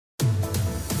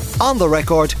On the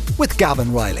Record with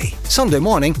Gavan Riley. Sunday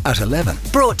morning at 11.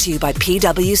 Brought to you by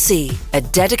PwC, a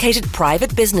dedicated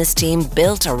private business team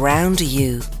built around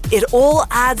you. It all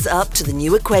adds up to the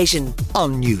new equation.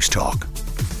 On News Talk.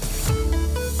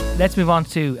 Let's move on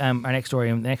to our next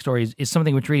story. And the next story is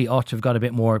something which really ought to have got a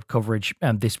bit more coverage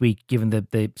this week, given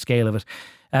the scale of it.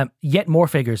 Yet more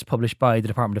figures published by the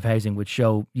Department of Housing which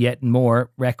show yet more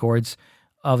records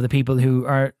of the people who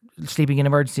are sleeping in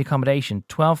emergency accommodation.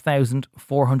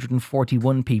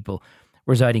 12,441 people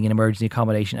residing in emergency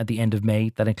accommodation at the end of May.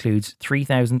 That includes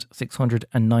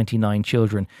 3,699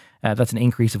 children. That's an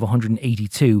increase of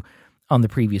 182 on the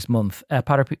previous month.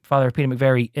 Father Peter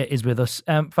McVerry is with us.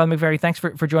 Father McVerry, thanks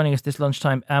for joining us this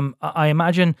lunchtime. I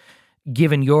imagine,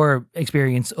 given your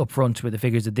experience up front with the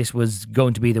figures, that this was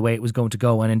going to be the way it was going to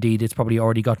go, and indeed it's probably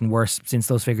already gotten worse since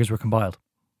those figures were compiled.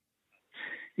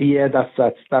 Yeah, that's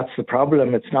the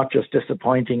problem. It's not just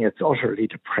disappointing, it's utterly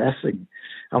depressing.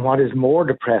 And what is more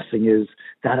depressing is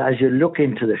that as you look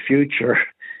into the future,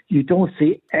 you don't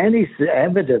see any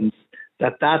evidence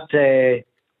that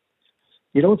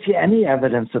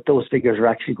those figures are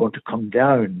actually going to come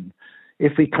down.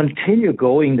 If we continue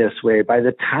going this way, by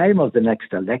the time of the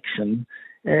next election,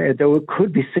 there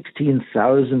could be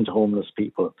 16,000 homeless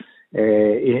people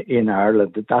in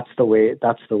Ireland. That's the way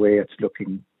it's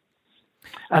looking.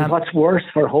 And what's worse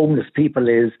for homeless people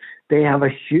is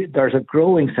there's a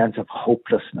growing sense of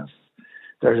hopelessness.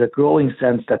 There's a growing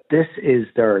sense that this is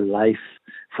their life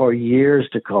for years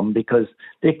to come because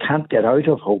they can't get out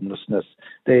of homelessness.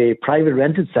 The private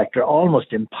rented sector,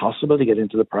 almost impossible to get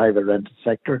into the private rented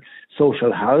sector.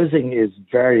 Social housing is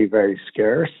very, very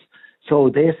scarce.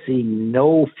 So they see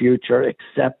no future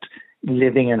except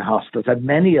living in hostels. And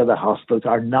many of the hostels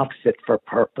are not fit for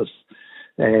purpose.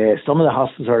 Some of the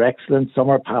hostels are excellent, some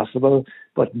are passable,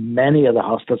 but many of the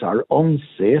hostels are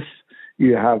unsafe.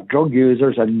 You have drug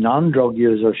users and non-drug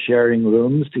users sharing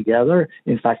rooms together.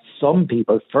 In fact, some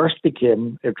people first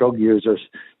became drug users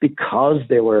because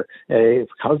they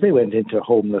went into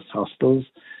homeless hostels.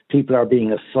 People are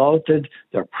being assaulted,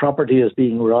 their property is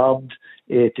being robbed.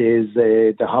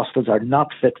 The hostels are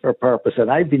not fit for purpose,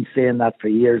 and I've been saying that for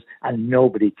years, and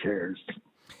nobody cares.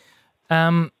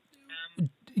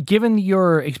 Given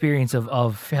your experience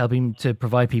of helping to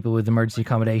provide people with emergency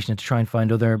accommodation and to try and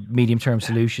find other medium-term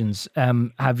solutions,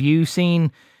 have you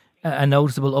seen a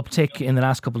noticeable uptick in the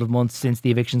last couple of months since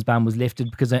the evictions ban was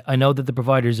lifted? Because I know that the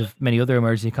providers of many other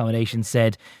emergency accommodations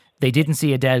said they didn't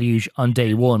see a deluge on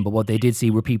day one, but what they did see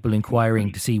were people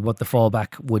inquiring to see what the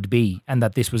fallback would be, and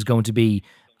that this was going to be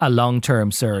a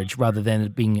long-term surge rather than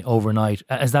it being overnight.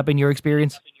 Has that been your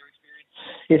experience?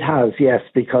 It has, yes,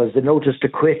 because the notice to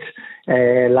quit,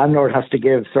 landlord has to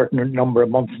give a certain number of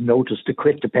months notice to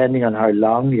quit, depending on how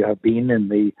long you have been in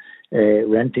the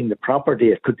renting the property.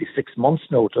 It could be 6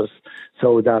 months notice,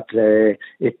 so that there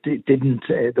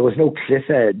was no cliff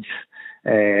edge,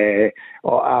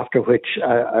 after which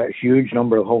a huge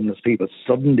number of homeless people a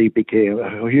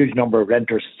huge number of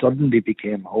renters suddenly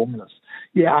became homeless.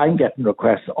 Yeah, I'm getting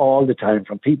requests all the time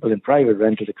from people in private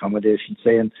rented accommodation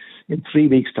saying, in 3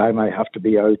 weeks' time, I have to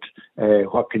be out.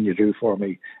 What can you do for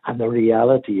me? And the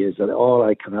reality is that all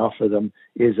I can offer them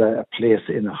is a place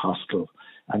in a hostel.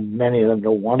 And many of them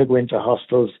don't want to go into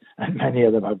hostels, and many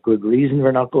of them have good reason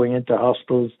for not going into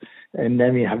hostels. And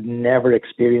many have never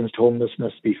experienced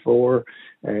homelessness before.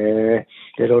 They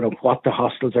don't know what the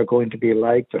hostels are going to be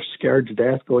like. They're scared to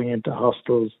death going into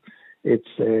hostels.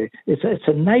 It's a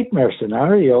nightmare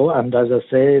scenario, and as I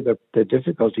say, the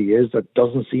difficulty is there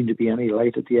doesn't seem to be any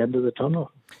light at the end of the tunnel.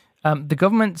 The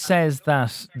government says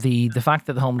that the fact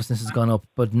that the homelessness has gone up,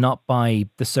 but not by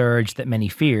the surge that many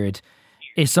feared,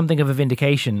 is something of a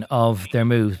vindication of their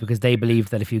moves, because they believe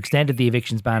that if you extended the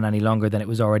evictions ban any longer than it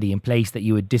was already in place, that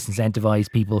you would disincentivise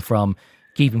people from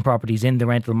keeping properties in the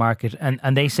rental market.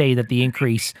 And they say that the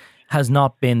increase has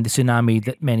not been the tsunami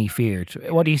that many feared.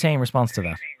 What do you say in response to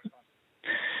that?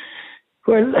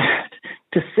 Well,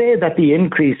 to say that the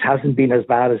increase hasn't been as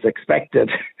bad as expected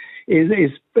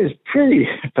is pretty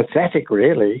pathetic,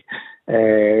 really.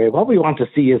 What we want to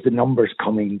see is the numbers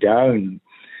coming down.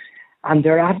 And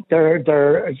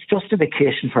their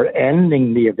justification for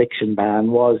ending the eviction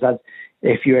ban was that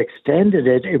if you extended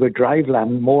it, it would drive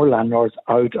more landlords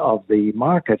out of the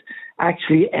market.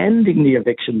 Actually, ending the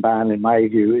eviction ban, in my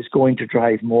view, is going to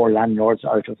drive more landlords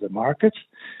out of the market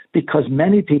because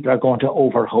many people are going to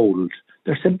overhold.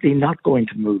 They're simply not going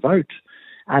to move out.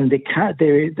 And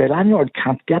the landlord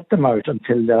can't get them out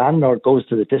until the landlord goes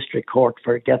to the district court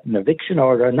for getting an eviction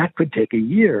order, and that could take a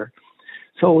year.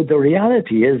 So the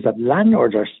reality is that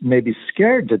landlords are maybe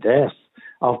scared to death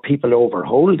of people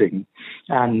overholding,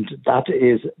 and that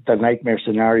is the nightmare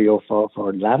scenario for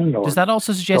landlords. Does that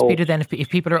also suggest, Peter, then if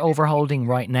people are overholding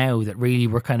right now, that really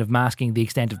we're kind of masking the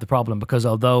extent of the problem? Because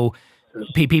although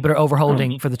people are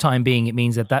overholding for the time being, it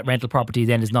means that rental property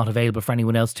then is not available for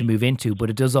anyone else to move into, but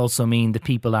it does also mean that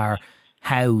people are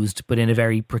housed but in a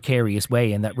very precarious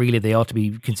way, and that really they ought to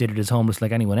be considered as homeless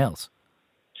like anyone else.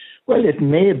 Well, it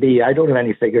may be. I don't have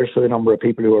any figures for the number of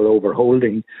people who are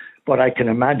overholding, but I can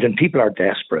imagine people are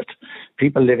desperate.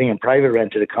 People living in private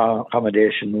rented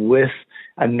accommodation with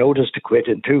a notice to quit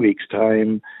in 2 weeks'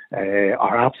 time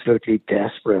are absolutely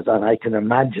desperate. And I can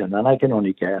imagine, and I can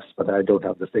only guess, but I don't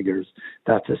have the figures,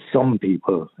 that some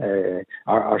people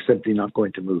are simply not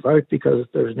going to move out because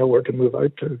there's nowhere to move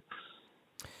out to.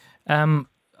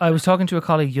 I was talking to a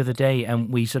colleague the other day, and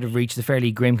we sort of reached the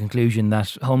fairly grim conclusion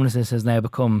that homelessness has now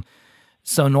become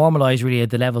so normalised really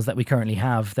at the levels that we currently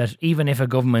have, that even if a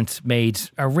government made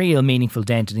a real meaningful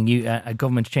dent and a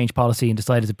government changed policy and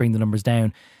decided to bring the numbers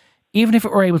down, even if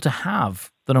it were able to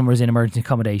have the numbers in emergency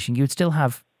accommodation, you'd still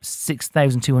have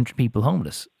 6,200 people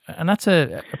homeless. And that's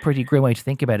a pretty grim way to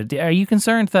think about it. Are you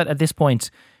concerned that at this point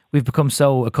we've become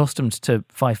so accustomed to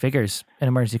 5 figures in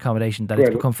emergency accommodation that it's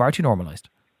become far too normalised?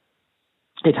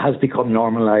 It has become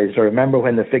normalised. I remember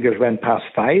when the figures went past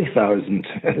 5,000.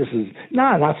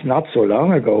 That's not so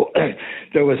long ago.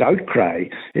 There was outcry.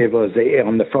 It was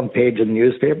on the front page of the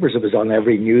newspapers. It was on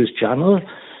every news channel.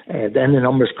 Then the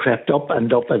numbers crept up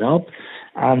and up and up.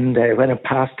 And when it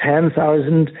passed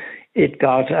 10,000, it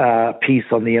got a piece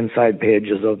on the inside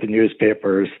pages of the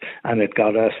newspapers, and it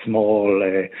got a small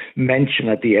mention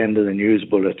at the end of the news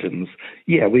bulletins.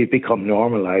 Yeah, we've become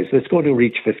normalised. It's going to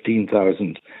reach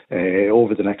 15,000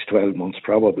 over the next 12 months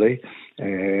probably,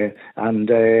 and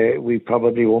we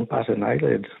probably won't bat an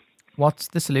eyelid. What's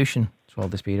the solution to all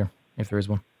this, Peter, if there is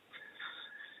one?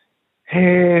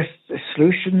 The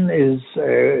solution is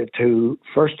to,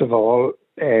 first of all,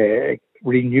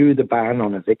 renew the ban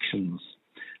on evictions,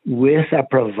 with a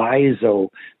proviso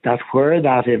that where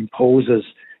that imposes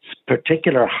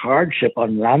particular hardship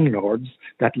on landlords,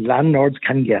 that landlords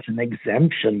can get an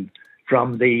exemption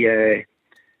from the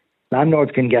ban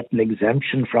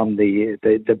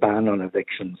on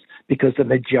evictions, because the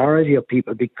majority of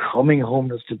people becoming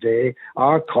homeless today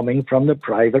are coming from the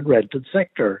private rented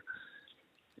sector.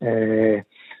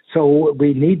 So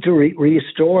we need to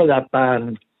restore that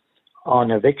ban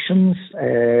on evictions.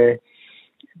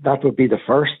 That would be the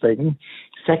first thing.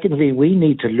 Secondly, we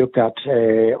need to look at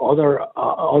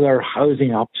other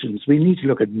housing options. We need to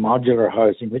look at modular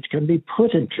housing, which can be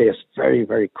put in place very,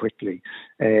 very quickly,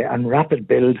 and rapid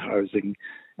build housing.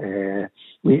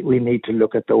 We need to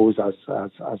look at those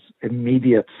as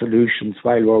immediate solutions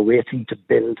while we're waiting to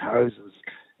build houses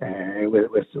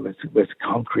with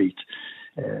concrete.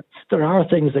 There are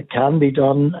things that can be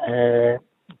done,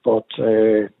 but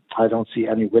I don't see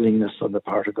any willingness on the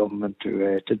part of government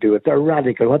to do it. They're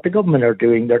radical. What the government are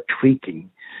doing, they're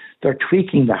tweaking. They're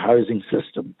tweaking the housing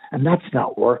system, and that's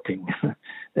not working.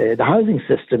 The housing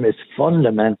system is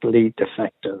fundamentally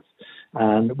defective,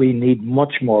 and we need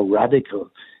much more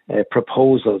radical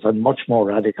proposals and much more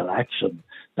radical action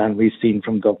than we've seen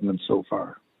from government so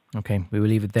far. Okay, we will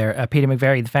leave it there. Peter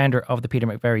McVerry, the founder of the Peter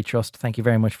McVerry Trust, thank you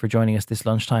very much for joining us this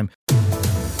lunchtime.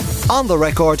 On the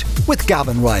Record with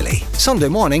Gavan Riley, Sunday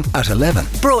morning at 11.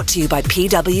 Brought to you by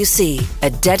PwC, a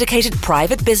dedicated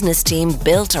private business team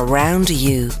built around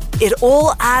you. It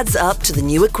all adds up to the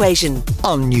new equation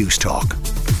on News Talk.